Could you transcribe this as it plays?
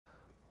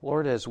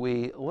Lord, as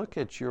we look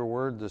at your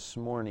word this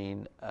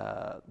morning,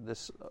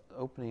 this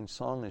opening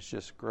song is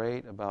just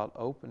great about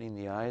opening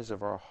the eyes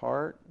of our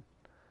heart.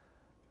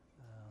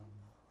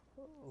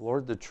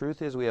 Lord, the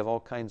truth is we have all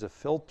kinds of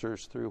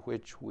filters through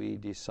which we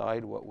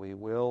decide what we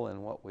will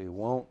and what we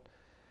won't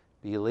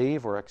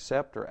believe or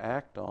accept or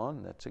act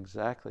on. That's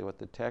exactly what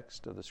the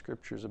text of the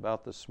Scripture is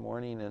about this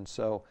morning. And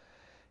so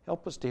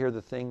help us to hear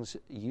the things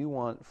you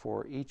want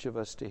for each of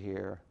us to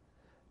hear.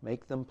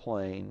 Make them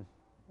plain,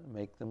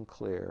 make them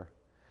clear.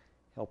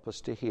 Help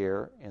us to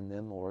hear, and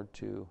then, Lord,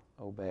 to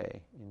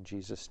obey. In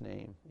Jesus'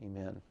 name,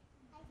 amen.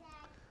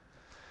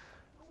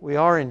 We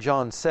are in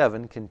John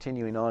 7,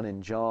 continuing on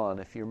in John.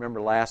 If you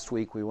remember last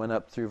week, we went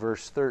up through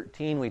verse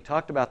 13. We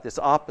talked about this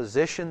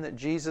opposition that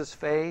Jesus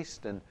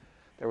faced, and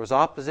there was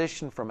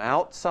opposition from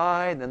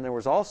outside, and there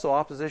was also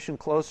opposition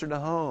closer to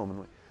home.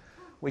 And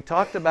we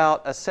talked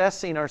about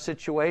assessing our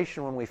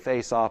situation when we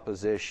face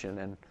opposition,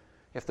 and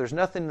if there's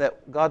nothing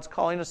that God's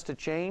calling us to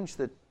change,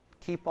 that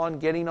keep on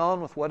getting on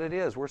with what it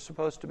is we're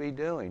supposed to be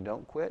doing.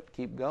 Don't quit.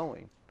 Keep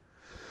going.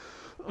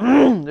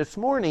 This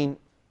morning,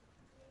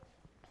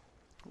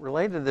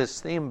 related to this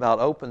theme about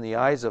open the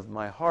eyes of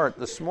my heart,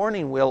 this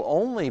morning will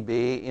only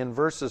be in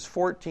verses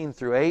 14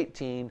 through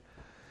 18.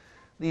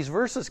 These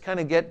verses kind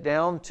of get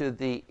down to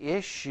the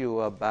issue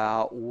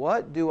about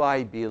what do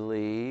I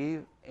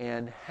believe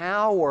and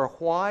how or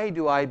why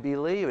do I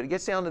believe it. It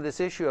gets down to this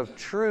issue of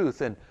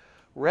truth and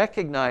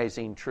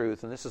recognizing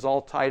truth. And this is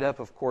all tied up,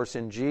 of course,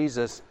 in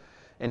Jesus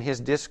and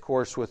his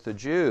discourse with the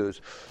Jews.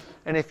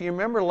 And if you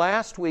remember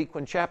last week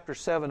when chapter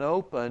 7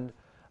 opened,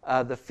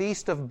 the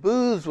Feast of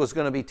Booths was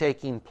going to be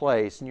taking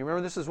place. And you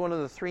remember this is one of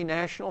the three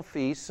national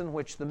feasts in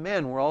which the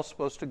men were all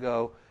supposed to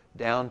go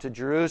down to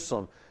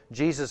Jerusalem.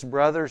 Jesus'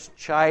 brothers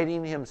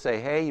chiding him,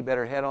 say, hey, you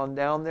better head on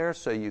down there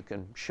so you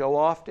can show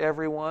off to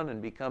everyone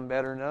and become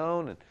better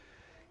known. And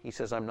he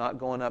says, I'm not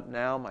going up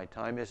now. My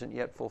time isn't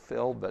yet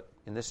fulfilled. But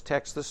in this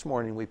text this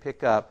morning, we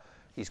pick up,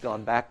 he's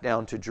gone back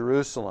down to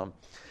Jerusalem.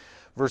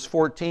 Verse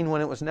 14, when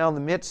it was now in the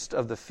midst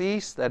of the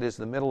feast, that is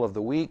the middle of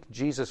the week,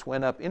 Jesus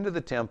went up into the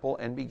temple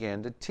and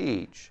began to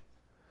teach.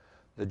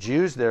 The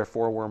Jews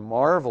therefore were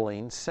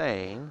marveling,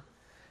 saying,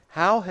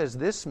 how has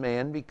this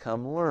man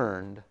become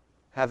learned,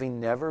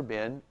 having never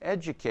been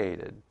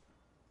educated?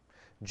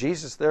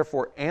 Jesus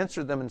therefore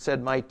answered them and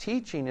said, my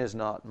teaching is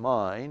not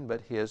mine,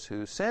 but his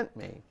who sent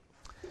me.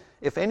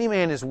 If any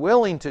man is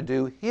willing to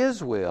do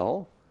his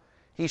will,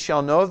 he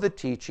shall know of the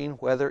teaching,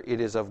 whether it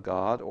is of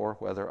God or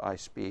whether I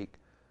speak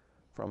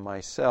from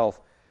myself.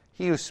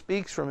 He who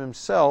speaks from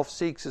himself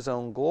seeks his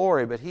own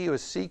glory, but he who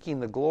is seeking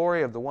the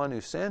glory of the one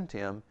who sent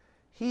him,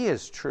 he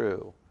is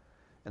true,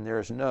 and there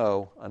is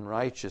no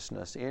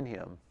unrighteousness in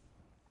him.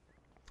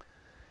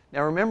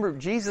 Now remember,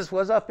 Jesus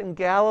was up in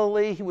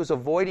Galilee. He was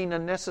avoiding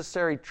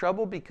unnecessary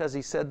trouble because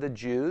he said the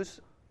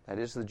Jews, that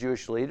is the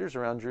Jewish leaders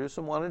around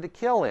Jerusalem, wanted to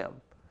kill him.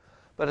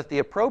 But at the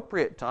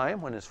appropriate time,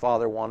 when his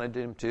father wanted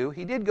him to,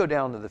 he did go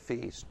down to the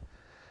feast.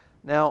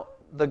 Now,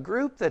 the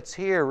group that's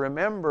here,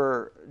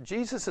 remember,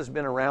 Jesus has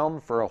been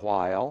around for a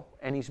while,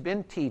 and he's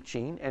been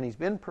teaching, and he's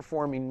been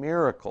performing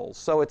miracles.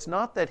 So it's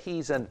not that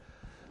he's an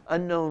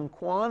unknown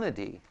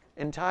quantity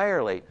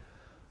entirely,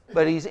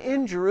 but he's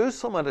in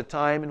Jerusalem at a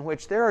time in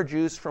which there are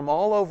Jews from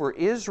all over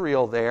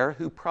Israel there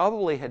who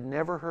probably had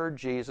never heard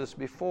Jesus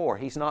before.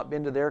 He's not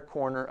been to their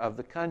corner of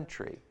the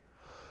country.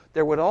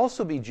 There would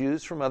also be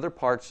Jews from other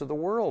parts of the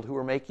world who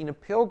were making a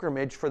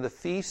pilgrimage for the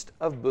Feast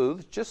of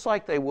Booths, just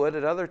like they would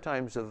at other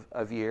times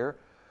of year.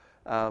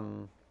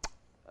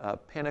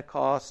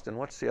 Pentecost, and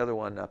what's the other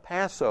one?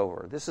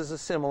 Passover. This is a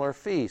similar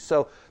feast.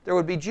 So there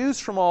would be Jews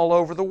from all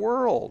over the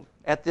world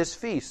at this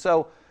feast.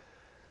 So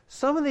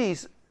some of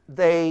these,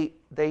 they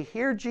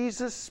hear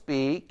Jesus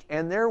speak,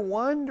 and they're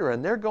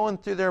wondering. They're going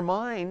through their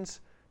minds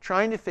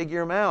trying to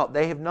figure him out.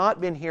 They have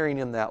not been hearing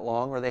him that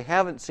long, or they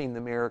haven't seen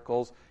the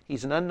miracles.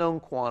 He's an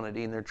unknown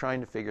quantity, and they're trying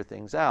to figure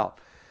things out.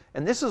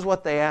 And this is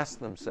what they ask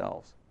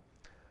themselves.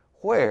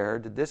 Where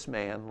did this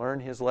man learn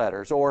his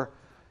letters? Or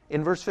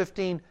in verse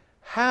 15,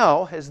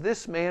 how has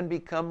this man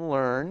become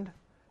learned,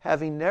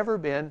 having never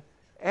been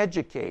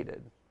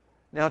educated?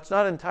 Now, it's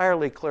not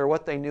entirely clear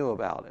what they knew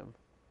about him,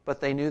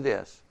 but they knew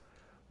this.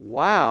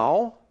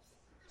 Wow,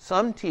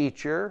 some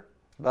teacher,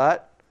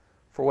 but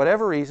for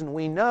whatever reason,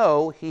 we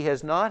know he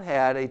has not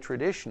had a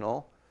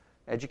traditional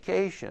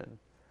education.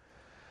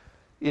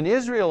 In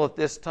Israel at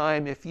this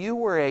time, if you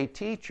were a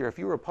teacher, if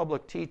you were a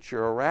public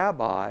teacher, a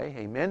rabbi,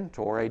 a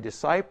mentor, a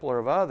discipler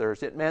of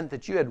others, it meant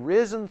that you had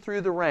risen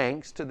through the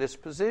ranks to this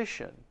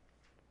position.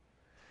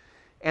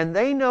 And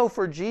they know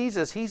for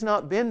Jesus, he's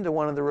not been to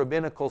one of the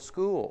rabbinical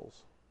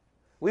schools.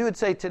 We would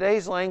say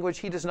today's language,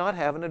 he does not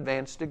have an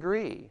advanced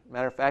degree.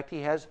 Matter of fact,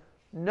 he has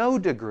no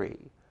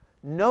degree,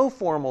 no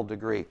formal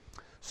degree.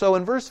 So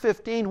in verse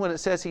 15, when it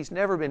says he's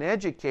never been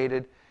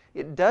educated,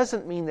 it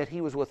doesn't mean that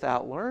he was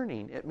without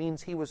learning. It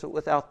means he was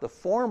without the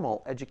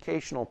formal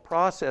educational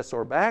process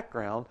or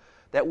background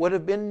that would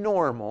have been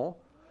normal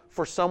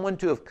for someone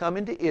to have come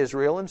into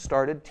Israel and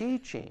started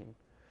teaching.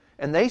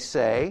 And they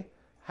say,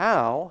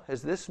 how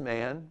has this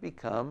man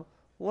become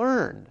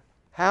learned?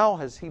 How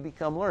has he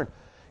become learned?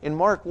 In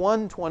Mark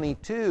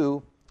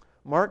 1:22,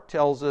 Mark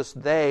tells us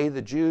they,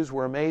 the Jews,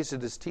 were amazed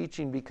at his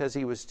teaching because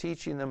he was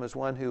teaching them as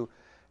one who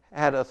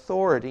had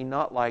authority,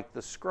 not like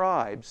the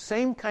scribes.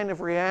 Same kind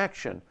of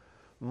reaction.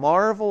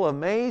 Marvel,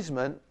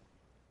 amazement,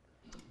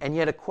 and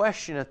yet a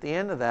question at the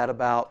end of that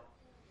about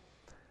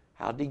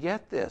how did he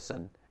get this?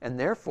 And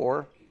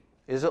therefore,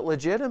 is it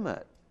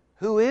legitimate?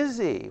 Who is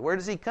he? Where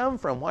does he come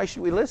from? Why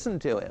should we listen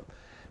to him?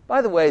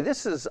 By the way,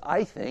 this is,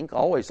 I think,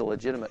 always a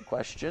legitimate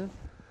question.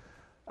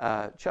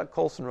 Chuck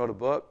Colson wrote a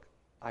book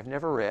I've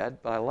never read,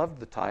 but I loved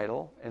the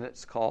title, and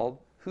it's called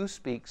Who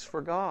Speaks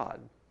for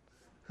God?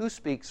 Who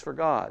speaks for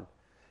God?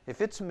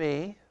 If it's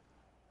me,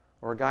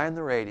 or a guy on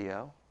the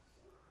radio,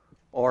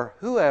 or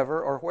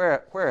whoever, or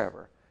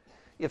wherever,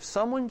 if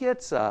someone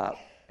gets up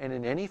and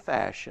in any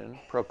fashion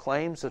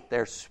proclaims that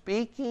they're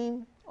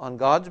speaking on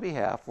God's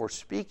behalf, or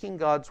speaking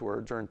God's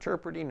words, or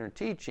interpreting or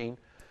teaching,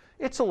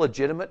 it's a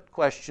legitimate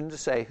question to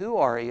say, who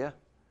are you,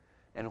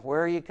 and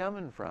where are you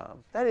coming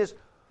from? That is,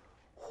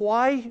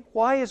 why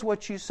is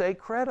what you say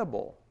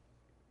credible?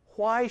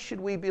 Why should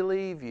we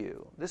believe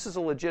you? This is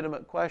a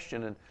legitimate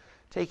question. And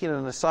taking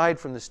an aside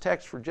from this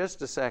text for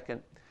just a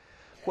second,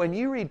 when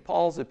you read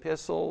Paul's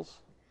epistles,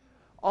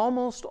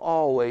 almost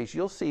always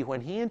you'll see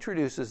when he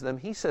introduces them,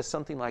 he says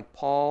something like,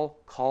 Paul,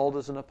 called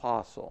as an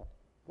apostle.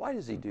 Why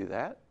does he do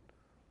that?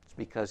 It's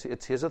because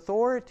it's his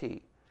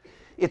authority.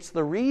 It's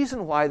the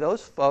reason why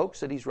those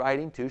folks that he's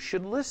writing to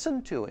should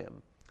listen to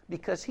him.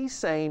 Because he's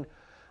saying,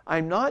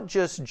 I'm not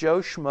just Joe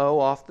Schmo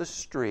off the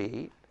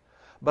street,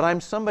 but I'm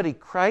somebody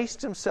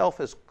Christ himself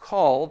has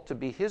called to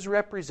be his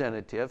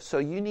representative, so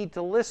you need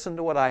to listen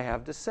to what I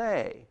have to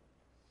say.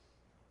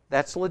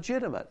 That's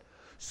legitimate.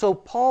 So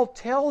Paul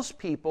tells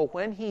people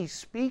when he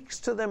speaks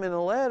to them in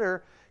a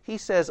letter, he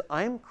says,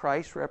 I'm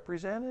Christ's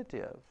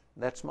representative.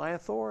 That's my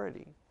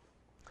authority.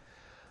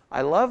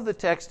 I love the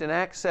text in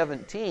Acts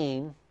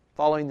 17,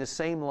 following the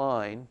same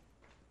line.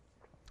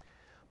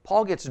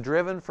 Paul gets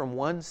driven from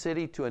one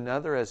city to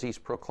another as he's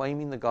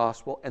proclaiming the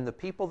gospel, and the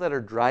people that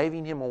are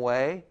driving him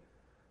away,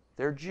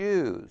 they're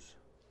Jews.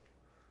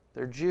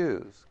 They're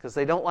Jews because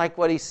they don't like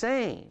what he's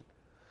saying.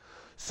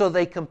 So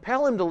they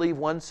compel him to leave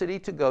one city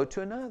to go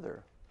to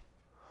another.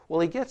 Well,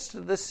 he gets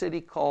to this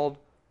city called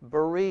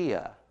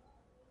Berea.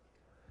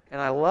 And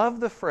I love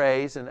the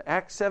phrase in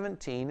Acts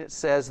 17, it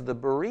says, the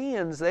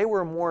Bereans, they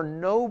were more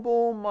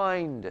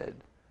noble-minded.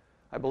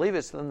 I believe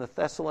it's than the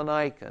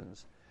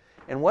Thessalonians.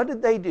 And what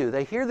did they do?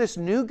 They hear this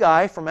new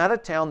guy from out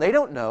of town. They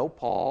don't know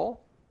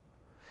Paul.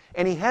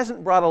 And he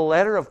hasn't brought a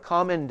letter of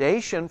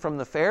commendation from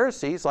the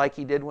Pharisees like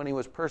he did when he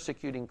was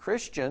persecuting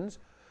Christians.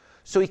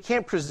 So he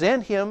can't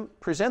present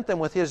them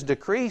with his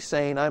decree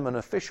saying, I'm an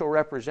official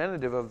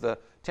representative of the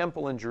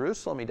temple in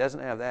Jerusalem. He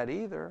doesn't have that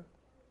either.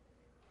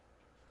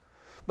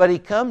 But he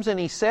comes and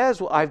he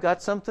says, well, I've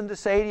got something to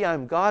say to you.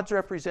 I'm God's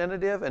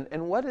representative.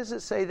 And what does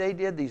it say they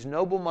did? These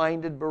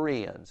noble-minded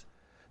Bereans.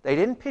 They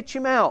didn't pitch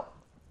him out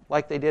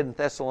like they did in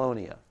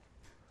Thessalonica.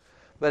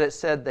 But it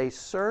said they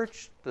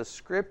searched the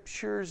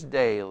Scriptures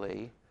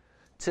daily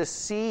to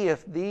see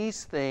if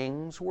these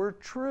things were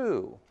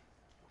true.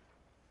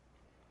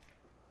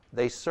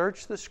 They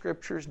searched the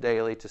Scriptures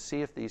daily to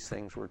see if these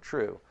things were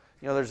true.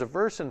 You know, there's a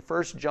verse in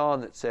 1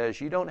 John that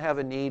says, you don't have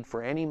a need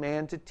for any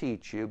man to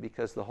teach you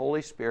because the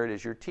Holy Spirit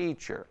is your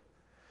teacher.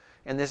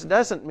 And this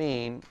doesn't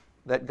mean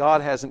that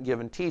God hasn't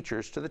given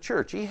teachers to the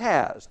church. He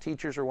has.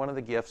 Teachers are one of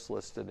the gifts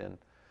listed in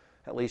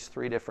at least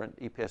 3 different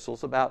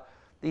epistles about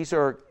these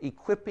are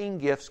equipping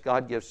gifts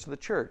God gives to the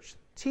church.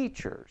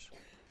 Teachers.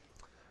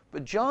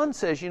 But John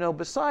says, you know,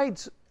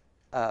 besides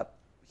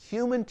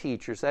human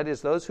teachers, that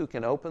is those who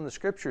can open the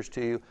Scriptures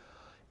to you,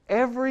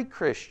 every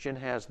Christian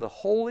has the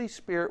Holy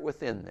Spirit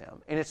within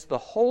them. And it's the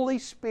Holy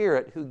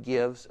Spirit who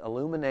gives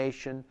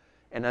illumination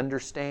and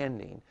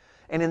understanding.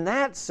 And in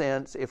that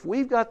sense, if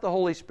we've got the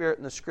Holy Spirit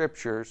in the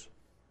Scriptures,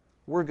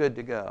 we're good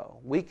to go.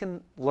 We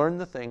can learn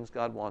the things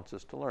God wants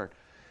us to learn.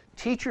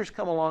 Teachers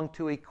come along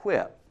to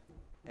equip.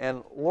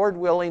 And Lord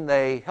willing,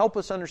 they help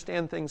us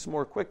understand things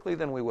more quickly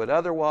than we would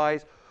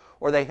otherwise,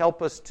 or they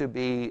help us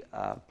to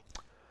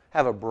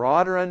have a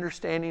broader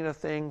understanding of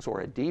things or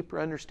a deeper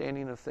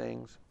understanding of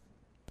things.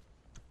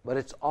 But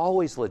it's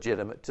always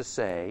legitimate to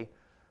say,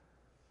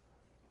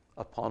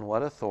 upon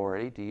what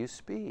authority do you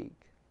speak?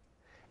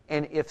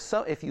 And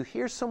if you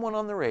hear someone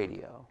on the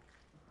radio,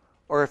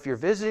 or if you're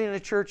visiting a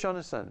church on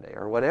a Sunday,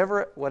 or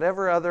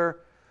whatever other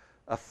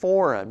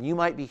forum you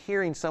might be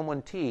hearing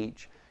someone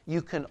teach,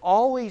 you can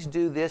always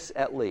do this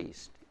at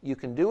least. You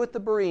can do what the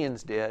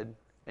Bereans did,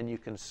 and you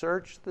can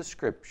search the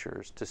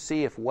Scriptures to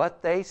see if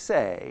what they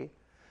say,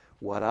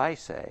 what I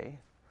say,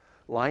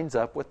 lines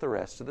up with the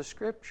rest of the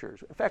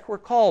Scriptures. In fact, we're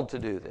called to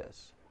do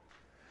this.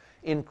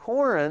 In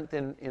Corinth,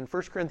 in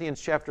 1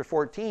 Corinthians chapter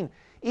 14,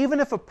 even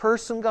if a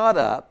person got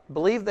up,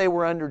 believed they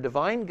were under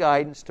divine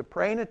guidance to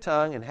pray in a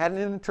tongue and had an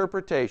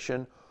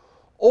interpretation,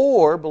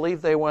 or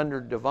believed they were under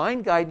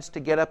divine guidance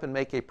to get up and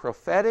make a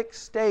prophetic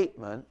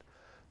statement,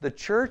 the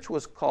church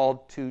was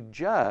called to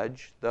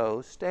judge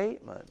those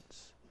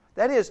statements.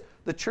 That is,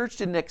 the church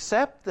didn't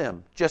accept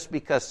them just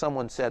because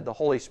someone said, the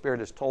Holy Spirit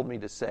has told me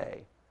to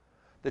say.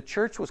 The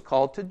church was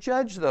called to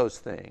judge those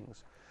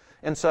things.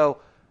 And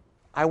so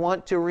I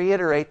want to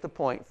reiterate the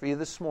point for you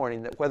this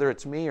morning that whether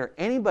it's me or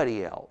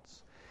anybody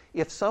else,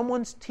 if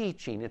someone's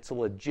teaching, it's a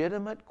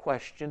legitimate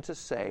question to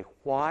say,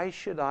 why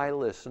should I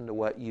listen to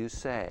what you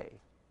say?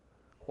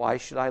 Why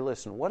should I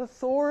listen? What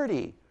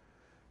authority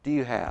do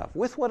you have?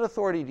 With what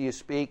authority do you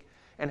speak?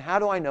 And how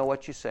do I know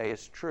what you say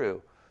is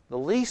true? The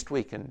least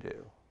we can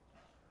do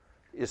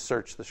is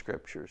search the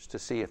Scriptures to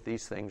see if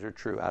these things are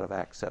true out of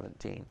Acts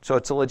 17. So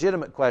it's a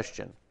legitimate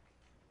question.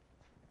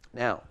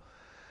 Now,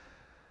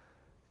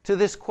 to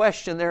this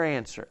question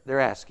they're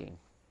asking,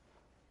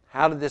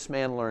 how did this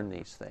man learn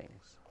these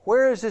things?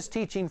 Where is this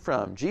teaching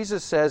from?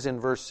 Jesus says in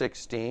verse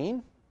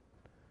 16,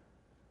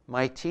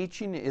 my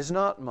teaching is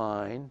not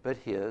mine, but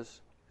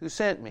His who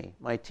sent me.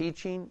 My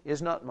teaching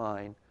is not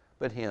mine,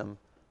 but Him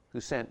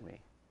who sent me.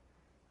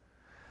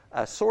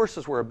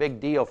 Sources were a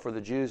big deal for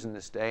the Jews in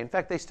this day. In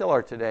fact, they still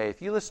are today.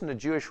 If you listen to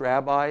Jewish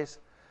rabbis,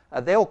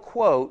 they'll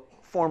quote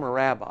former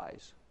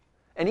rabbis.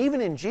 And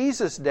even in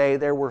Jesus' day,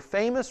 there were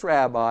famous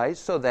rabbis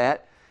so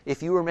that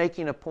if you were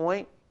making a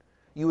point,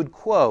 you would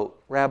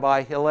quote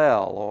Rabbi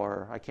Hillel,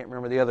 or I can't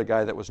remember the other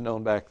guy that was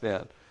known back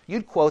then.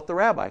 You'd quote the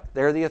rabbi.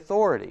 They're the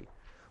authority.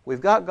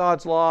 We've got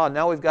God's law, and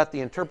now we've got the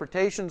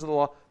interpretations of the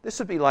law. This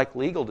would be like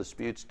legal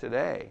disputes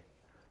today.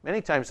 Many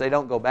times they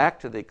don't go back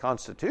to the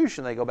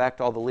Constitution, they go back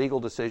to all the legal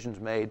decisions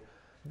made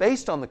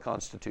based on the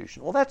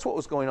Constitution. Well, that's what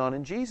was going on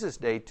in Jesus'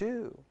 day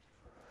too.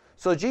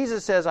 So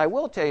Jesus says, I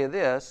will tell you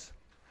this,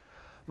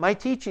 my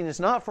teaching is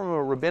not from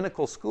a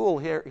rabbinical school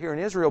here in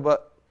Israel,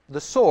 but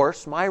the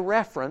source, my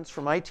reference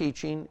for my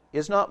teaching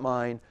is not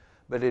mine,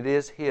 but it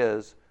is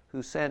His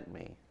who sent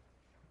me.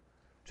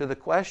 To the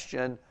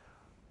question,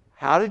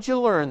 how did you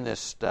learn this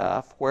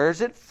stuff? Where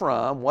is it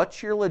from?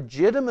 What's your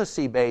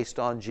legitimacy based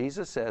on?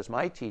 Jesus says,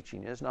 my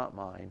teaching is not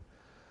mine,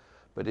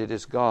 but it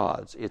is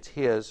God's. It's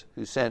His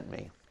who sent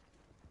me.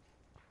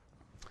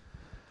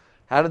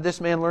 How did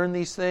this man learn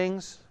these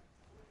things?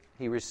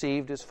 He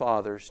received his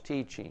father's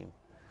teaching.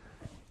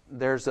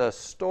 There's a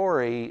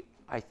story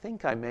I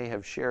think I may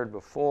have shared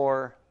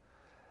before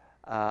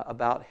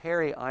about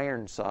Harry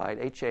Ironside,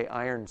 H.A.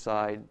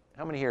 Ironside.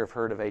 How many here have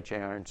heard of H.A.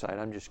 Ironside?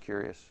 I'm just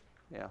curious.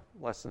 Yeah,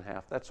 less than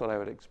half. That's what I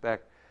would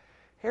expect.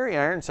 Harry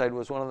Ironside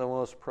was one of the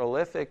most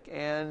prolific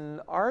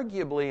and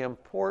arguably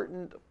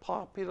important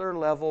popular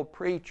level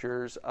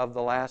preachers of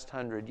the last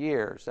 100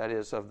 years, that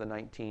is, of the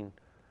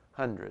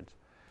 1900s.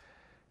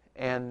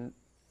 And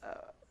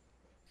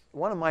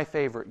one of my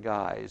favorite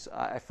guys.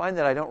 I find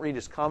that I don't read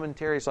his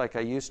commentaries like I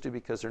used to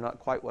because they're not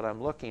quite what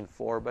I'm looking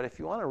for, but if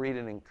you want to read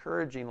an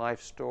encouraging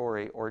life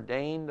story,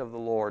 ordained of the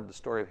Lord, the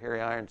story of Harry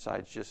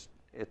Ironside,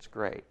 it's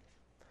great.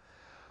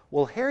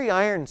 Well, Harry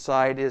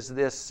Ironside is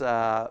this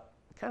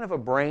kind of a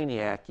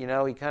brainiac. You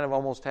know, he kind of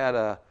almost had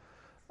a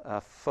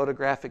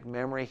photographic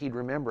memory. He'd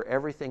remember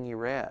everything he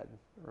read,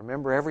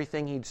 remember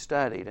everything he'd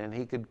studied, and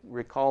he could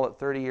recall it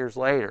 30 years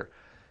later.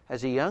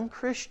 As a young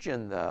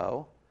Christian,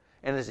 though,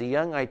 and as a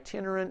young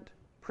itinerant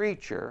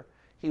preacher,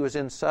 he was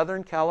in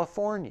Southern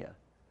California.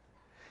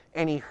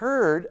 And he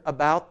heard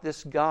about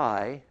this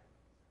guy,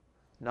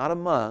 not a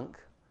monk,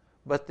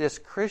 but this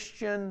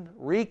Christian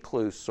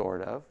recluse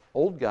sort of,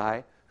 old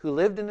guy, who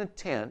lived in a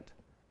tent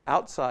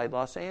outside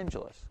Los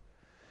Angeles.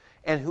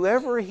 And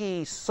whoever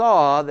he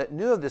saw that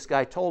knew of this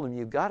guy told him,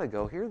 you've got to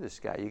go hear this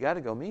guy. You've got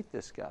to go meet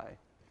this guy.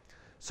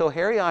 So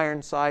Harry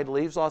Ironside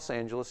leaves Los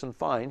Angeles and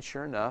finds,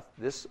 sure enough,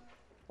 this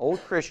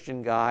old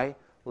Christian guy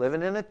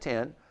living in a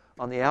tent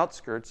on the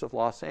outskirts of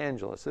Los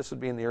Angeles. This would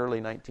be in the early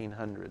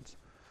 1900s.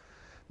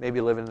 Maybe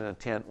living in a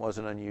tent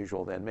wasn't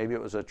unusual then. Maybe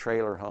it was a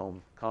trailer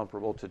home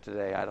comparable to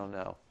today. I don't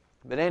know.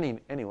 But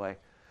anyway,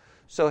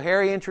 so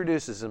Harry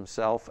introduces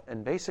himself,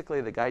 and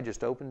basically the guy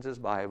just opens his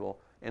Bible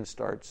and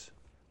starts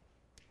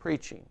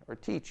preaching or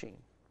teaching.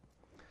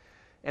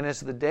 And as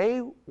the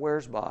day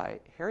wears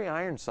by, Harry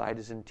Ironside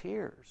is in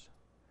tears.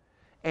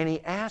 And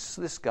he asks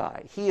this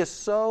guy, he is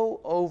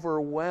so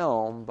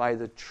overwhelmed by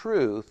the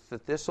truth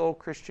that this old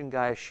Christian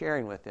guy is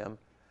sharing with him,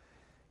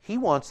 he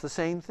wants the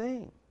same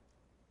thing.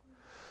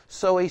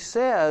 So he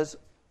says,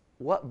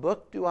 what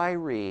book do I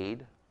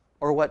read,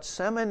 or what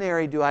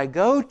seminary do I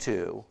go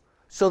to,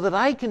 so that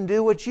I can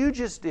do what you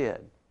just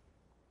did,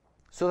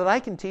 so that I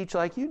can teach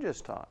like you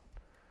just taught?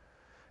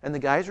 And the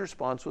guy's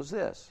response was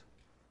this: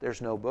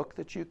 there's no book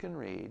that you can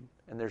read,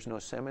 and there's no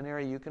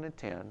seminary you can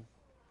attend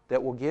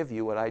that will give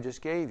you what I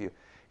just gave you.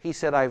 He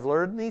said, I've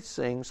learned these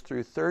things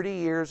through 30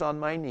 years on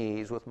my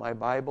knees with my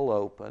Bible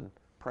open,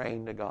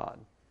 praying to God.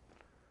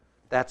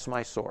 That's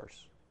my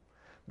source.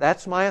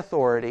 That's my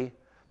authority.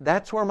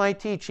 That's where my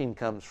teaching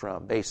comes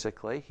from,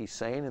 basically. He's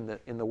saying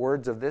in the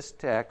words of this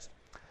text,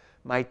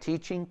 my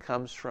teaching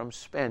comes from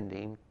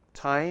spending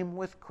time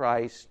with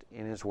Christ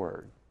in His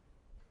Word.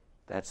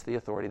 That's the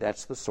authority,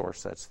 that's the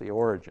source, that's the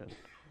origin.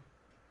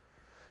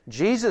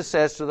 Jesus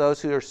says to those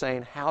who are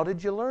saying, how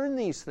did you learn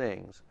these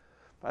things?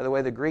 By the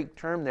way, the Greek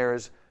term there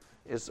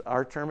is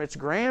our term, it's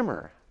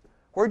grammar.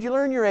 Where'd you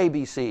learn your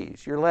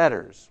ABCs, your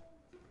letters?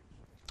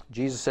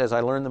 Jesus says, I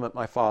learned them at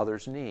my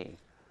Father's knee.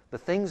 The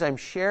things I'm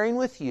sharing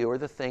with you are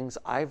the things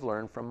I've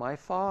learned from my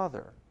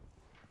Father.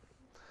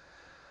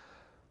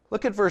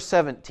 Look at verse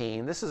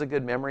 17. This is a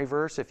good memory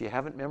verse if you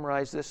haven't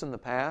memorized this in the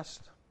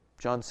past.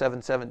 John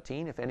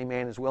 7:17, if any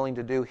man is willing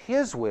to do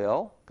his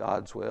will,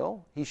 God's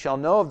will, he shall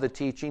know of the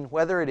teaching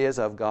whether it is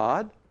of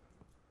God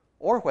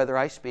or whether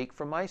I speak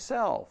from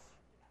myself.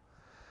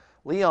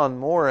 Leon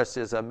Morris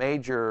is a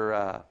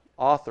major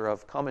author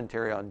of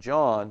commentary on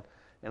John,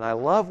 and I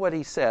love what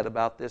he said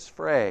about this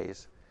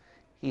phrase.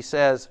 He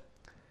says,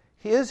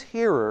 his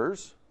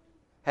hearers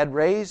had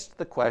raised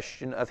the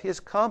question of his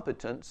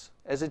competence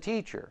as a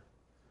teacher.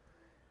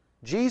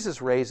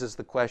 Jesus raises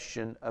the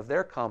question of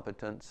their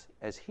competence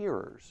as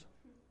hearers.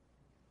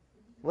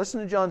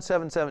 Listen to John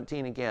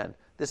 7:17 again.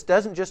 This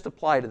doesn't just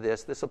apply to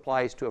this. This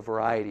applies to a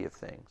variety of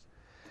things.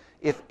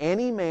 If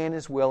any man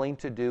is willing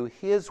to do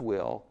his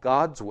will,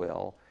 God's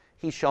will,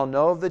 he shall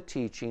know of the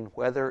teaching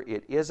whether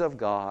it is of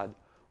God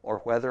or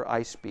whether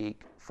I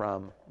speak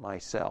from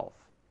myself.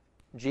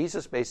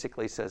 Jesus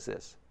basically says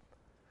this.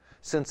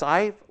 Since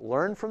I've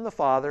learned from the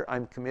Father,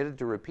 I'm committed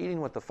to repeating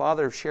what the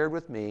Father has shared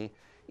with me.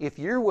 If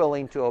you're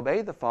willing to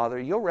obey the Father,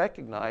 you'll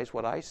recognize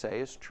what I say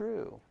is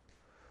true.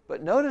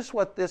 But notice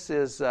what this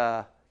is,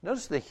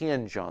 notice the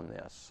hinge on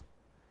this.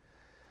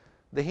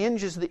 The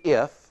hinge is the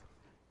if,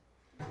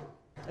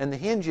 and the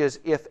hinge is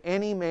if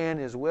any man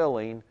is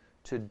willing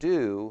to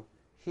do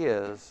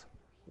his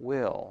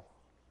will.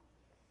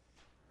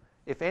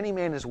 If any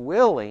man is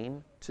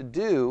willing to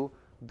do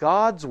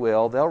God's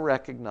will, they'll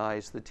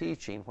recognize the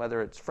teaching,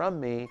 whether it's from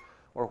me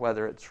or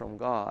whether it's from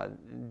God.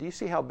 Do you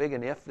see how big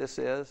an if this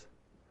is?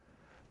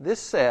 This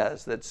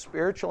says that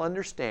spiritual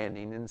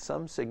understanding in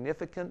some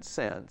significant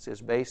sense is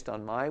based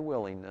on my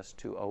willingness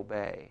to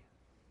obey.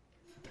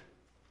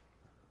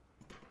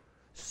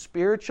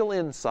 Spiritual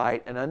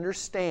insight and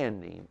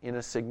understanding in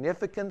a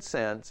significant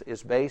sense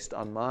is based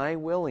on my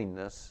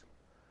willingness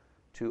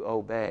to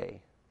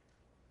obey.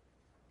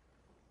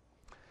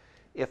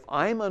 If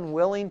I'm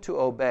unwilling to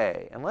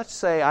obey, and let's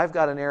say I've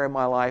got an area of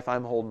my life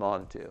I'm holding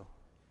on to,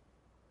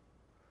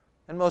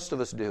 and most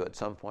of us do at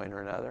some point or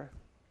another,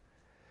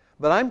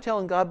 but I'm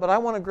telling God, but I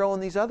want to grow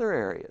in these other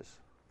areas.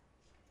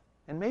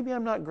 And maybe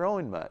I'm not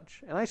growing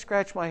much. And I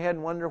scratch my head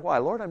and wonder why.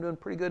 Lord, I'm doing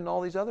pretty good in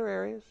all these other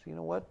areas. You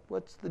know,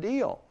 what's the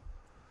deal?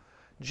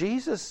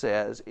 Jesus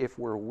says if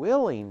we're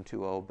willing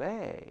to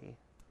obey,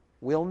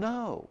 we'll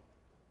know.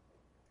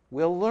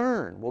 We'll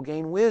learn. We'll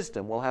gain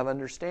wisdom. We'll have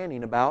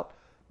understanding about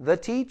the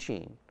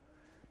teaching.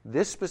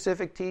 This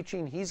specific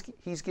teaching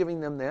he's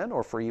giving them then,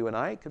 or for you and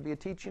I, it could be a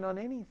teaching on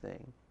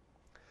anything.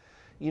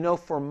 You know,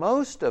 for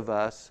most of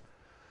us,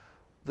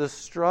 the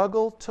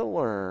struggle to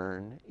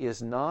learn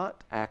is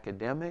not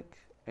academic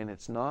and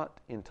it's not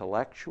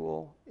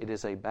intellectual. It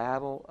is a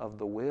battle of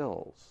the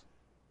wills.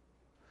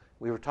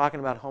 We were talking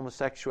about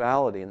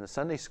homosexuality in the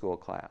Sunday school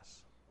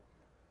class.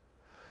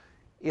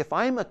 If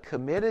I'm a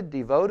committed,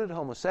 devoted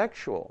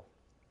homosexual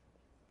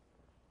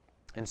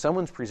and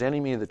someone's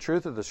presenting me the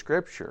truth of the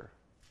Scripture,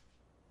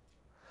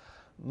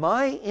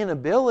 my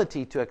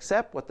inability to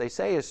accept what they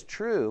say is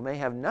true may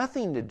have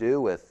nothing to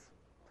do with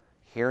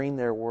hearing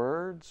their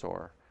words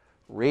or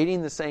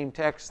reading the same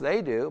text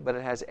they do, but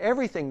it has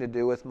everything to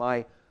do with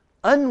my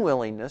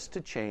unwillingness to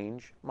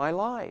change my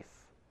life.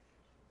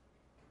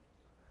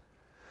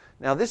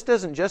 Now, this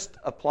doesn't just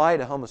apply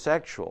to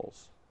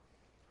homosexuals.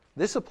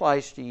 This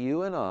applies to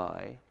you and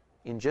I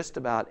in just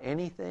about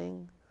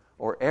anything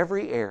or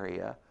every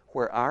area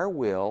where our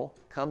will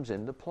comes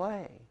into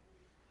play.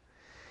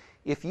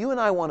 If you and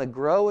I want to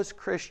grow as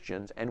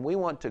Christians and we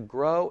want to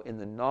grow in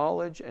the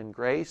knowledge and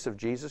grace of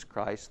Jesus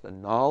Christ, the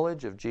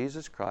knowledge of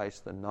Jesus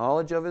Christ, the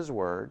knowledge of His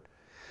Word,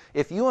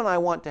 if you and I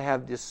want to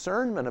have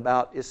discernment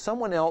about, is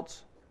someone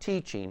else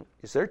teaching?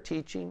 Is their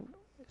teaching,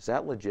 is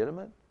that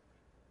legitimate?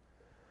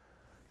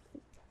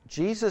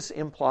 Jesus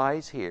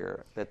implies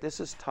here that this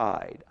is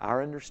tied,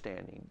 our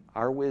understanding,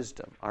 our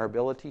wisdom, our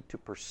ability to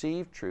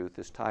perceive truth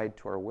is tied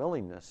to our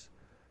willingness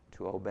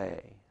to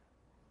obey.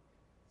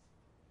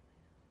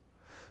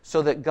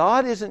 So that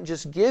God isn't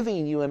just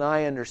giving you and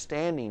I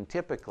understanding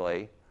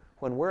typically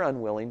when we're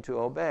unwilling to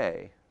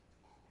obey.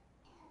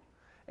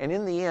 And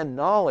in the end,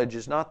 knowledge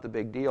is not the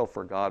big deal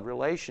for God.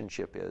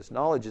 Relationship is.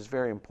 Knowledge is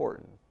very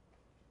important.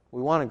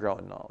 We want to grow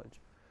in knowledge.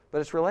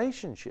 But it's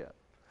relationship.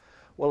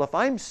 Well, if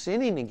I'm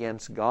sinning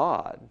against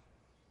God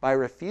by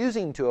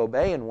refusing to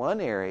obey in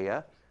one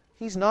area,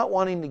 He's not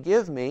wanting to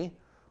give me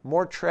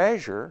more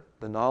treasure,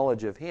 the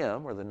knowledge of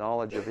Him or the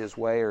knowledge of His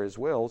way or His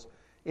wills,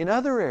 in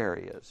other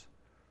areas.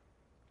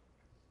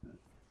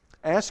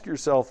 Ask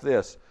yourself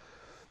this,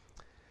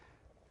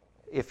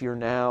 if you're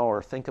now,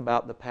 or think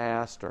about the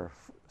past, or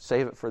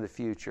save it for the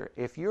future.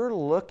 If you're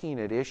looking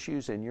at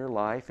issues in your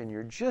life and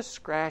you're just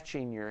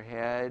scratching your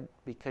head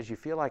because you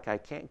feel like I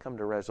can't come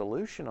to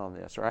resolution on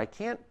this, or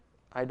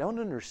I don't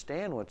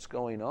understand what's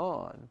going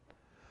on,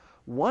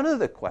 one of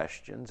the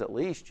questions, at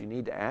least, you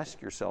need to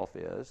ask yourself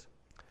is,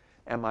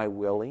 am I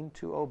willing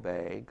to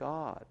obey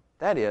God?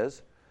 That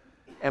is,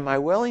 am I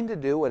willing to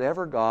do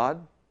whatever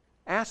God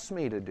asks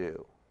me to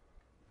do?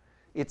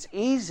 It's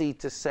easy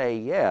to say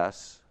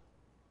yes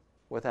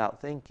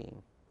without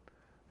thinking.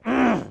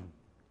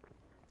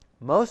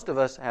 Most of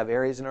us have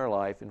areas in our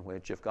life in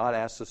which if God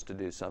asks us to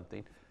do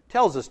something,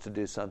 tells us to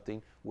do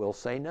something, we'll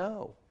say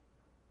no.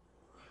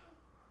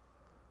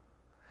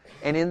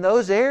 And in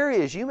those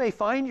areas, you may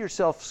find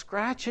yourself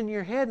scratching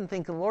your head and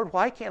thinking, Lord,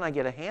 why can't I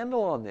get a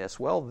handle on this?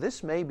 Well,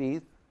 this may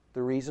be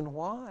the reason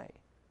why.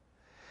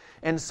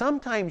 And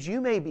sometimes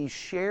you may be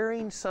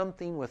sharing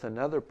something with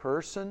another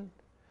person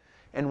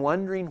and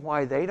wondering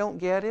why they don't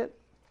get it.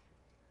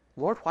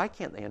 Lord, why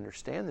can't they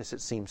understand this?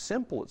 It seems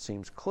simple. It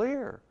seems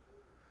clear.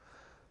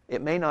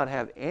 It may not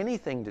have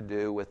anything to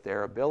do with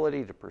their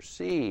ability to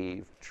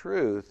perceive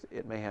truth.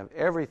 It may have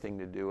everything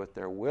to do with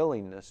their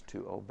willingness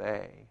to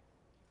obey.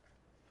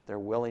 Their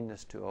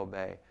willingness to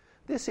obey.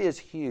 This is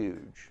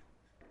huge.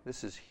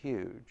 This is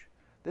huge.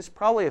 This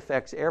probably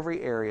affects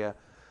every area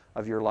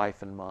of your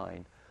life and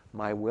mine.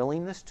 My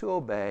willingness to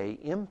obey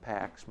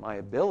impacts my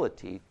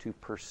ability to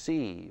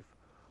perceive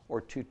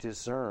or to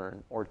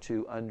discern or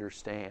to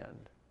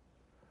understand.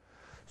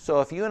 So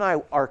if you and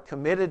I are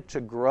committed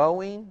to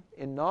growing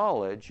in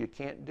knowledge, you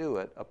can't do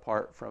it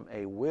apart from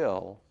a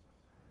will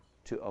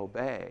to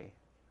obey.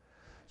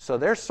 So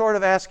they're sort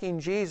of asking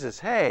Jesus,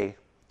 hey,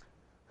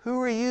 who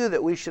are you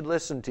that we should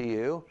listen to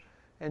you?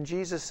 And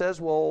Jesus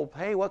says, well,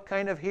 hey, what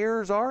kind of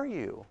hearers are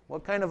you?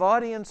 What kind of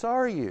audience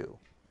are you?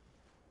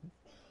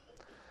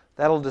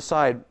 That'll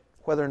decide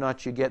whether or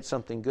not you get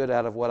something good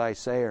out of what I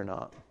say or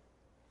not.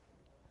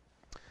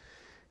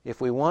 If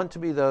we want to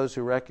be those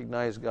who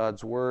recognize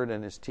God's Word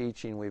and His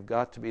teaching, we've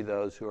got to be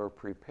those who are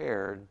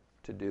prepared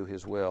to do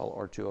His will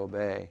or to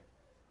obey.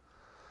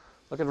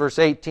 Look at verse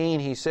 18.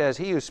 He says,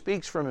 he who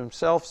speaks from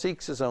himself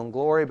seeks his own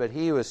glory, but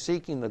he who is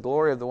seeking the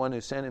glory of the one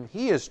who sent him,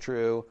 he is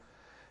true,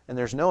 and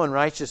there's no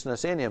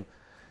unrighteousness in him.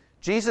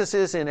 Jesus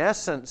is in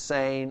essence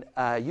saying,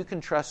 you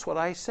can trust what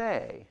I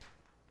say.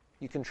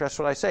 You can trust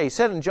what I say. He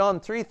said in John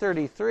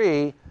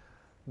 3:33,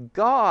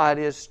 God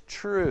is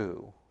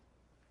true.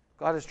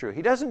 God is true.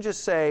 He doesn't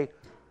just say,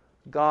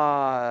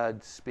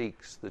 God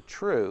speaks the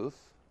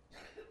truth,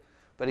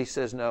 but he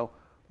says, no,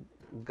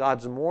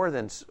 God's more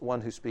than one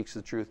who speaks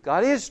the truth.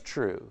 God is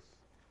truth.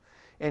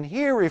 And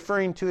here,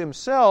 referring to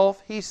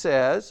himself, he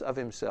says of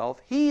himself,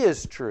 he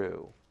is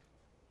true.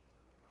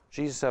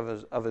 Jesus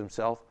says of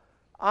himself,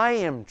 I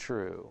am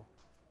true.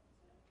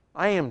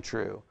 I am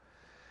true.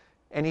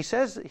 And he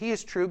says he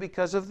is true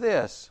because of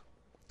this.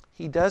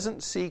 He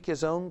doesn't seek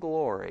his own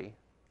glory.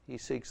 He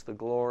seeks the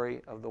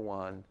glory of the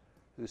one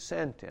who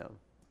sent him.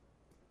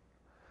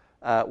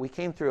 We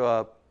came through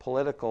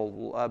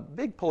a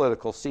big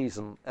political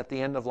season at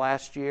the end of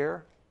last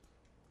year.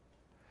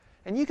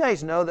 And you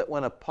guys know that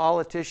when a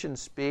politician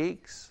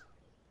speaks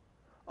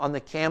on the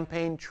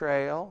campaign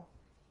trail,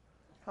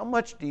 how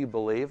much do you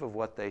believe of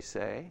what they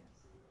say?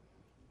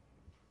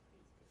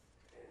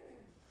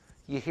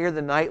 You hear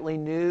the nightly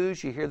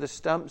news, you hear the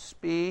stump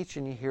speech,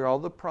 and you hear all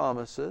the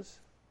promises.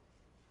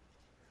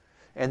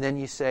 And then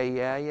you say,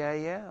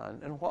 yeah.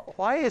 And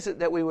why is it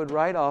that we would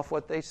write off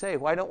what they say?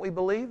 Why don't we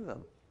believe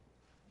them?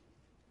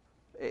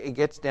 It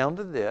gets down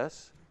to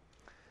this,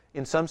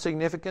 in some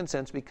significant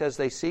sense, because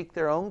they seek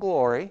their own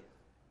glory.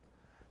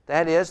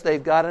 That is,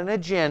 they've got an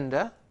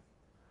agenda,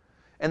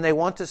 and they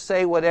want to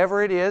say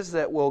whatever it is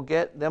that will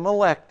get them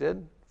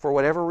elected, for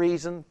whatever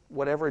reason,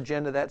 whatever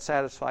agenda that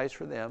satisfies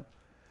for them.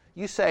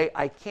 You say,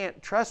 I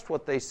can't trust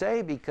what they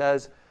say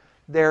because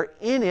they're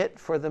in it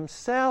for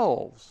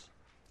themselves.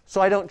 So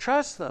I don't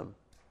trust them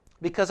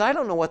because I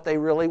don't know what they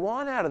really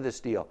want out of this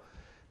deal.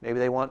 Maybe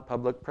they want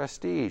public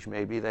prestige.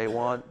 Maybe they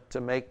want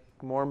to make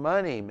more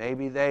money.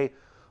 Maybe they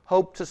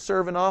hope to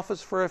serve in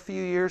office for a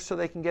few years so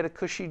they can get a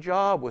cushy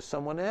job with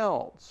someone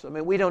else. I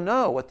mean, we don't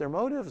know what their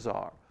motives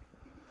are.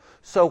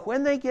 So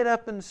when they get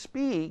up and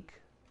speak,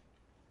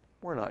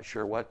 we're not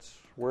sure what's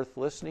worth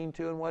listening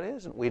to and what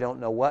isn't. We don't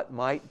know what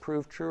might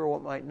prove true or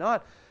what might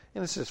not.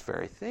 And it's this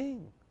very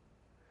thing.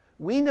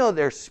 We know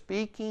they're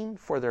speaking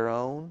for their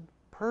own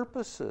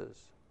purposes,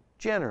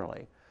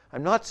 generally.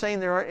 I'm not saying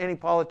there aren't any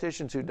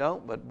politicians who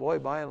don't, but boy,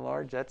 by and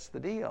large, that's the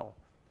deal.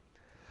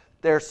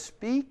 They're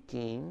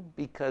speaking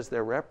because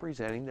they're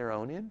representing their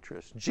own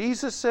interests.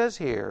 Jesus says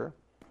here,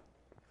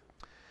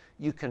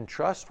 you can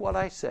trust what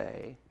I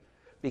say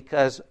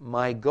because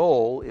my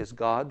goal is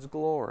God's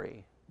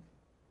glory.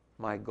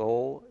 My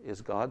goal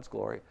is God's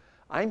glory.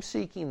 I'm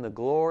seeking the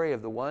glory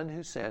of the one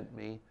who sent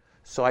me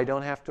so I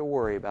don't have to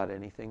worry about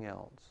anything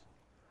else.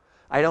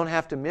 I don't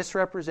have to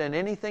misrepresent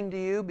anything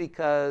to you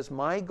because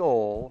my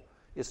goal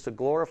is to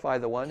glorify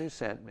the one who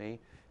sent me.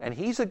 And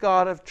He's a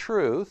God of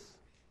truth.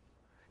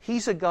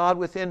 He's a God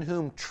within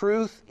whom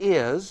truth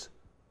is.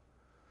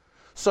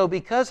 So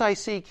because I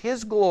seek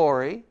His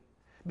glory,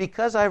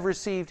 because I've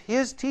received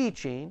His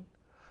teaching,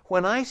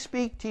 when I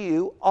speak to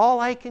you, all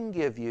I can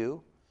give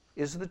you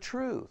is the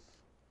truth.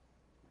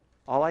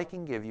 All I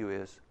can give you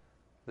is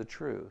the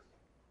truth.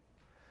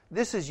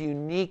 This is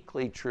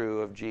uniquely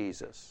true of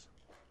Jesus.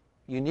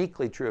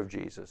 Uniquely true of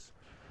Jesus.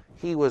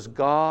 He was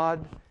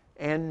God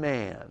and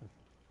man.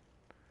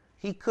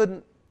 He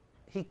couldn't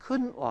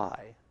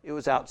lie. It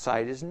was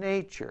outside his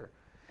nature.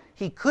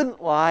 He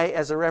couldn't lie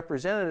as a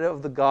representative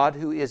of the God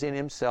who is in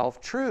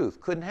himself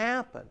truth. Couldn't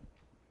happen.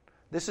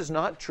 This is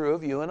not true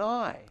of you and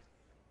I.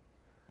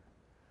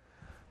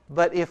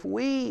 But if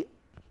we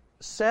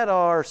set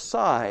our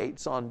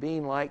sights on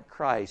being like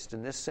Christ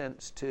in this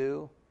sense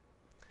too,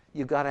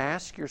 you've got to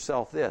ask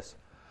yourself this,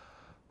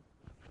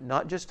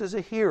 not just as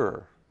a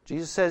hearer.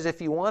 Jesus says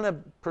if you want to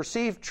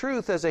perceive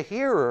truth as a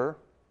hearer,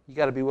 you've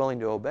got to be willing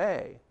to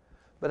obey.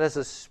 But as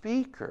a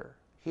speaker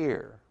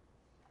here,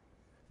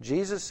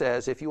 Jesus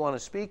says if you want to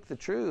speak the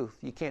truth,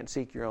 you can't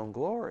seek your own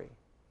glory.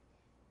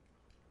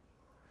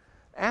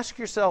 Ask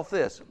yourself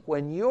this,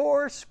 when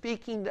you're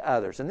speaking to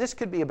others, and this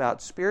could be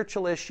about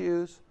spiritual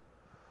issues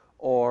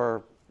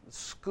or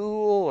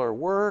school or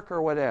work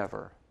or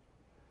whatever,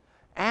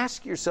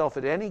 ask yourself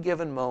at any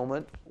given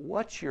moment,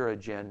 what's your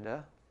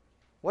agenda?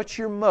 What's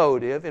your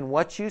motive in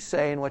what you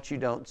say and what you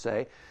don't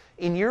say?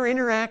 In your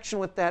interaction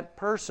with that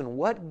person,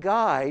 what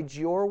guides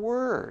your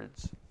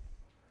words?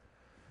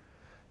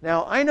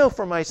 Now, I know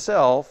for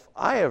myself,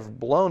 I have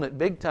blown it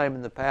big time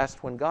in the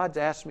past when God's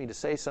asked me to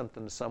say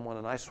something to someone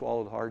and I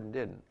swallowed hard and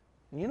didn't.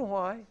 And you know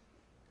why?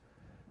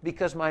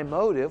 Because my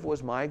motive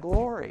was my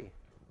glory.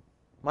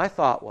 My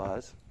thought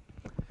was,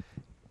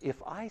 if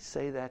I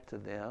say that to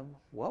them,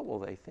 what will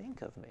they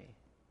think of me?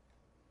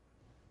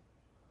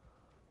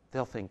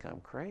 They'll think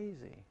I'm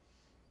crazy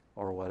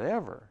or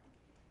whatever.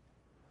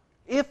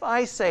 If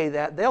I say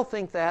that, they'll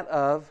think that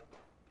of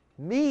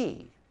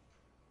me.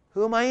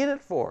 Who am I in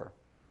it for?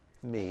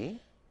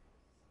 Me.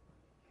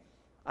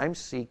 I'm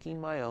seeking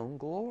my own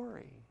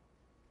glory.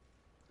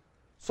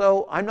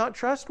 So I'm not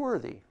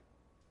trustworthy.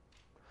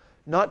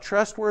 Not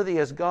trustworthy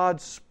as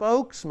God's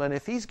spokesman.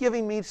 If He's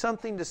giving me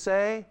something to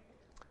say,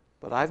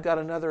 but I've got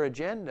another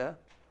agenda,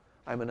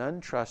 I'm an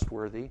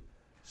untrustworthy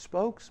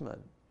spokesman.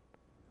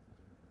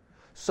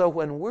 So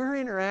when we're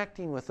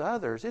interacting with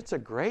others, it's a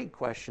great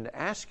question to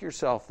ask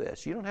yourself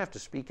this. You don't have to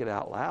speak it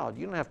out loud.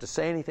 You don't have to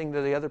say anything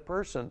to the other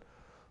person.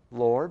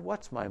 Lord,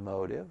 what's my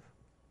motive?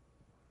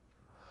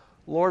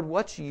 Lord,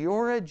 what's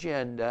your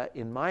agenda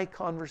in my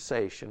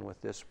conversation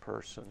with this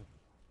person?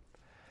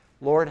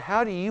 Lord,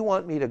 how do you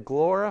want me to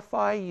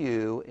glorify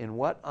you in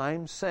what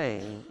I'm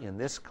saying in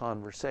this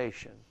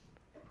conversation?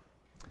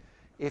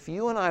 If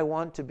you and I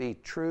want to be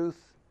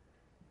truth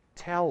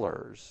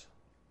tellers,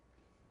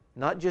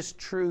 not just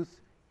truth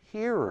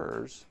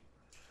hearers,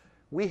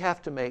 we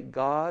have to make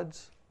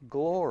God's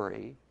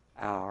glory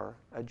our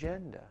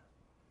agenda,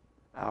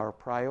 our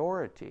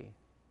priority.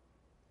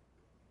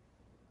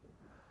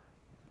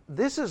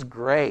 This is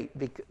great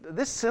because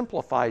this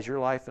simplifies your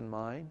life and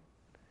mine.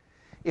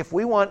 If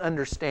we want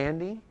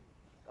understanding,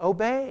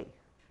 obey.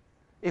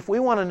 If we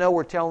want to know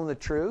we're telling the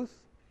truth,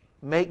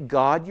 make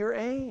God your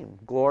aim.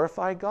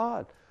 Glorify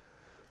God.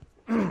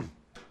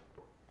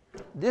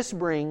 This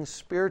brings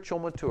spiritual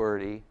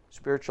maturity,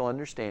 spiritual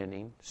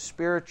understanding,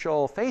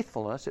 spiritual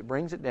faithfulness. It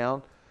brings it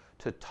down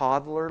to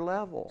toddler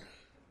level.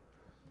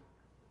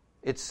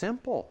 It's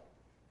simple.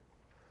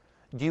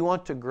 Do you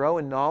want to grow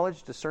in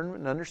knowledge, discernment,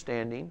 and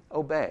understanding?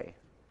 Obey.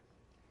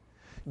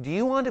 Do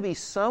you want to be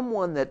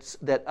someone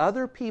that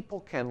other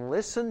people can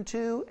listen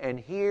to and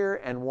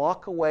hear and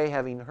walk away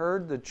having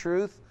heard the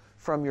truth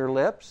from your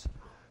lips?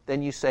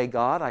 Then you say,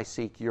 God, I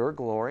seek your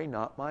glory,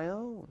 not my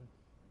own.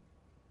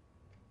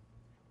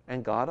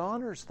 And God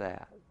honors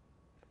that.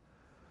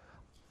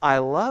 I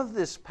love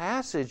this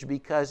passage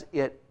because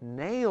it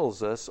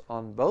nails us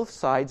on both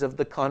sides of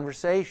the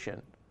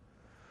conversation.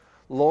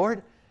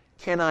 Lord,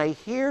 can I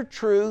hear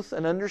truth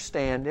and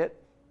understand it?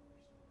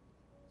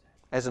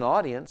 As an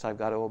audience, I've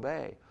got to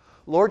obey.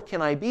 Lord,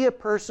 can I be a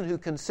person who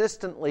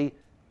consistently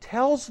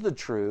tells the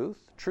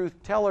truth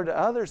teller to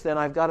others? Then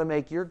I've got to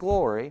make your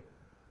glory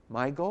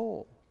my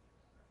goal.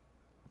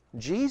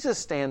 Jesus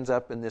stands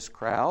up in this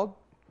crowd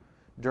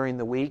during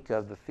the week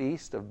of the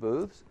Feast of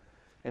Booths,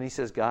 and He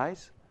says,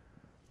 guys,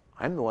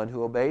 I'm the one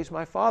who obeys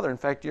my Father. In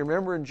fact, do you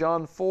remember in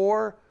John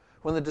 4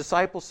 when the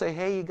disciples say,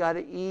 hey, you got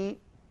to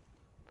eat?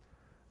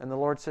 And the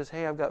Lord says,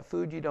 hey, I've got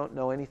food you don't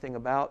know anything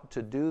about.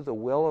 To do the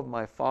will of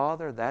my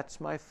Father,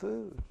 that's my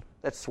food.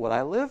 That's what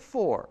I live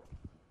for.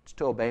 It's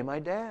to obey my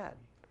dad.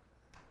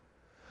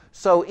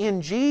 So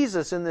in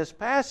Jesus, in this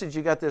passage,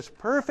 you got this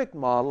perfect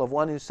model of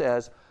one who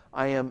says,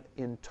 I am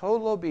in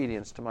total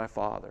obedience to my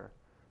Father.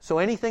 So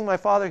anything my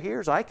Father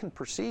hears, I can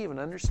perceive and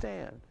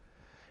understand.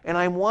 And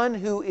I'm one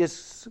who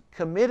is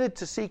committed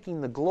to seeking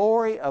the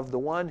glory of the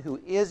one who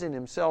is in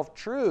himself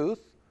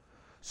truth,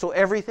 so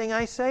everything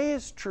I say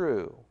is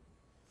true.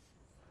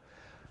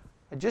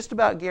 I just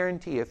about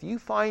guarantee if you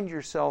find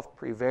yourself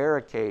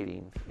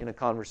prevaricating in a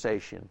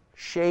conversation,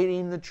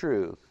 shading the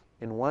truth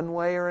in one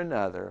way or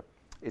another,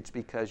 it's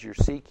because you're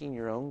seeking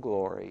your own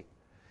glory.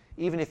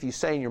 Even if you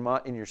say in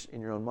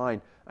your own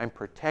mind, I'm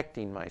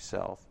protecting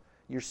myself,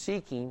 you're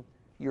seeking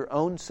your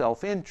own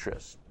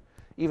self-interest.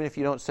 Even if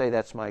you don't say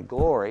that's my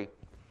glory,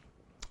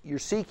 you're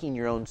seeking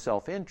your own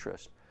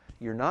self-interest.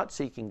 You're not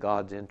seeking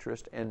God's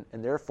interest, and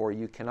therefore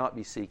you cannot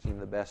be seeking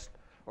the best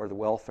or the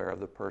welfare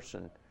of the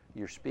person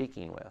you're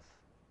speaking with.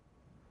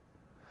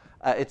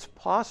 It's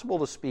possible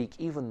to speak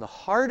even the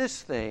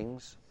hardest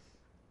things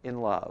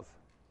in love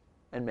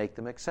and make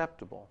them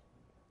acceptable.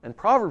 And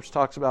Proverbs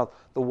talks about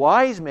the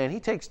wise man, he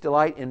takes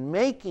delight in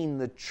making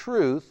the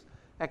truth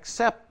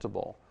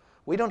acceptable.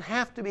 We don't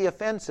have to be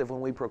offensive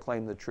when we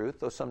proclaim the truth,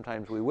 though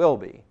sometimes we will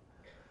be.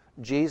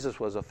 Jesus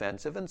was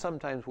offensive, and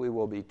sometimes we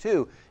will be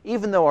too,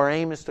 even though our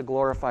aim is to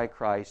glorify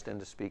Christ and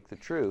to speak the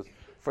truth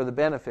for the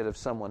benefit of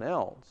someone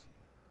else.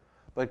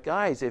 But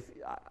guys,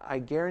 I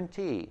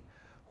guarantee,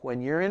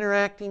 when you're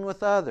interacting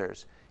with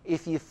others,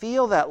 if you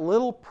feel that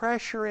little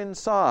pressure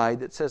inside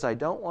that says, I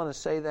don't want to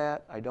say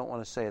that, I don't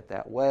want to say it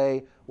that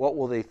way, what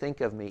will they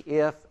think of me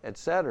if,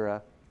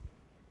 etc.,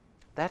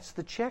 that's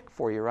the check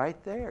for you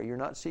right there. You're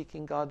not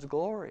seeking God's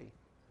glory.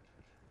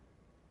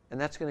 And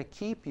that's going to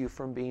keep you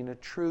from being a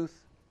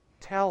truth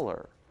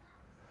teller.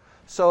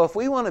 So if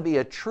we want to be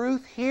a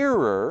truth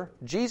hearer,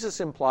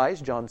 Jesus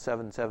implies, John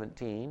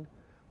 7:17,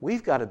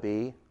 we've got to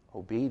be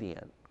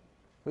obedient.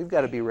 We've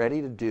got to be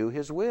ready to do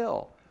His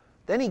will.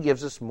 Then He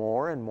gives us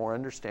more and more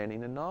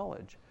understanding and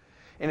knowledge.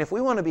 And if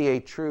we want to be a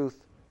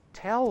truth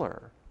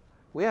teller,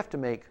 we have to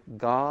make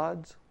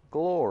God's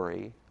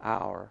glory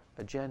our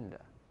agenda.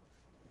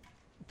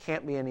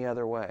 Can't be any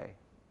other way.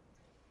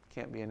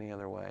 Can't be any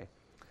other way.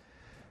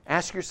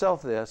 Ask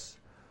yourself this: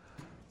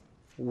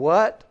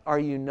 what are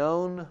you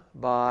known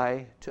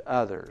by to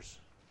others?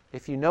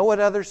 If you know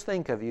what others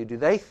think of you, do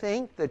they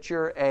think that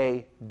you're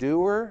a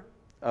doer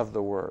of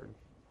the word?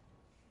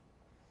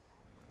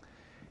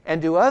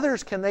 And do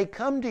others, can they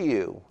come to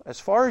you, as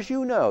far as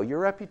you know, your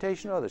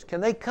reputation of others, can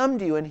they come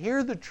to you and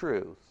hear the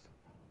truth?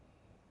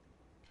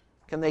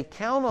 Can they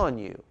count on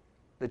you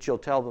that you'll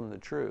tell them the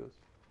truth?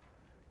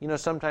 You know,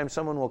 sometimes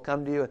someone will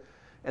come to you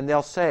and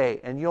they'll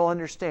say, and you'll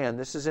understand,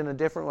 this is in a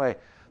different way,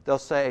 they'll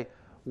say,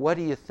 what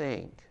do you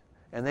think?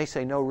 And they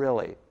say, no,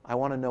 really, I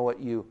want to know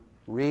what you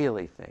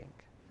really think.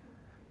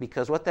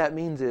 Because what that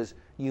means is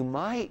you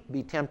might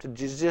be tempted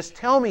to just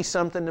tell me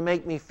something to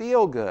make me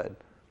feel good.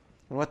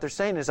 And what they're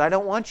saying is, I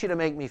don't want you to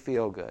make me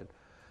feel good.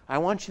 I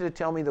want you to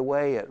tell me the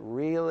way it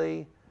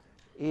really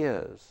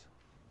is.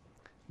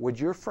 Would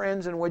your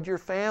friends and would your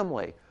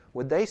family,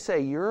 would they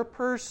say you're a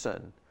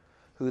person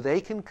who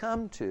they can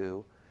come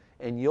to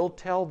and you'll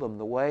tell them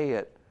the way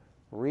it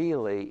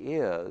really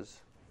is,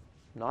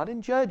 not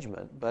in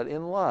judgment, but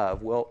in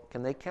love? Well,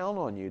 can they count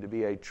on you to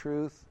be a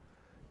truth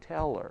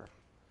teller?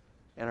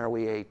 And are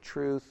we a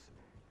truth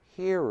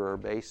hearer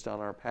based on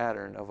our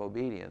pattern of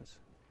obedience?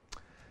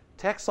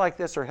 Texts like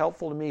this are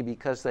helpful to me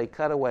because they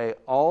cut away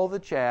all the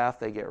chaff,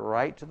 they get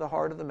right to the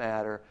heart of the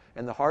matter,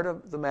 and the heart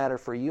of the matter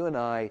for you and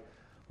I,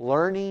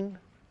 learning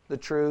the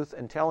truth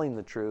and telling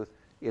the truth,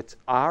 it's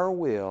our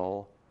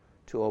will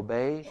to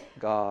obey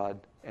God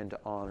and to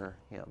honor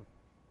Him.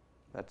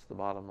 That's the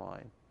bottom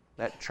line.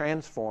 That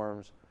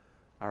transforms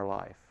our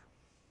life.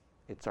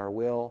 It's our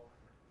will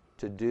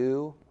to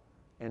do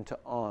and to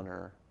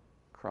honor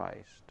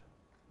Christ.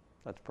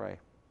 Let's pray.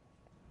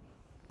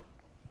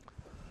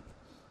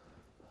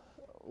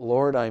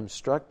 Lord, I'm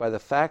struck by the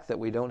fact that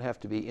we don't have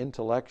to be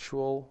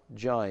intellectual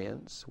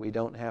giants. We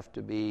don't have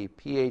to be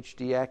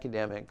PhD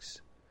academics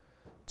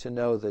to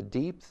know the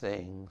deep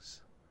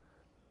things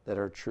that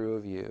are true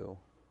of you.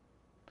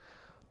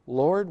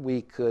 Lord,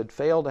 we could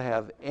fail to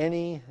have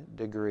any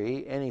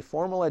degree, any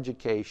formal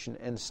education,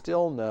 and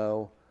still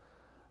know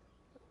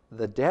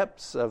the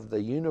depths of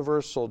the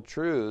universal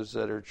truths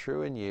that are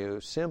true in you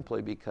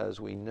simply because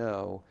we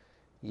know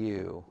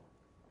you.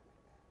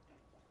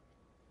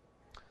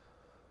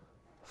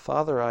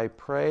 Father, I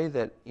pray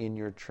that in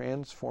your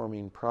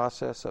transforming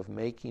process of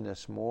making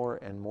us more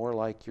and more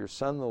like your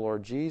Son, the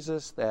Lord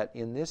Jesus, that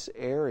in this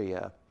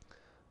area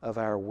of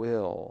our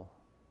will,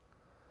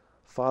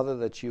 Father,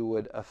 that you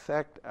would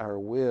affect our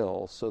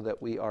will so that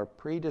we are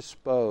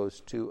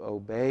predisposed to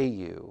obey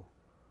you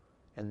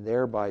and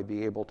thereby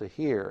be able to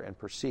hear and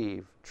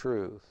perceive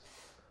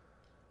truth.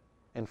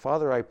 And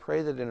Father, I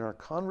pray that in our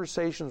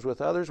conversations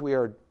with others we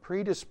are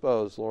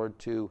predisposed, Lord,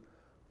 to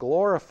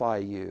glorify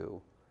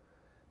you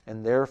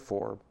and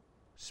therefore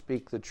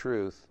speak the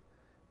truth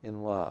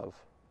in love.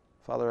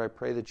 Father, I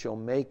pray that you'll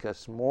make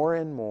us more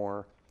and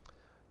more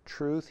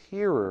truth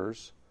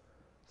hearers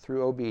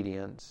through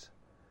obedience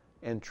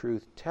and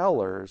truth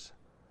tellers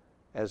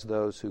as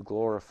those who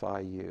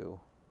glorify you.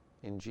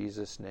 In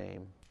Jesus'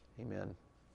 name, amen.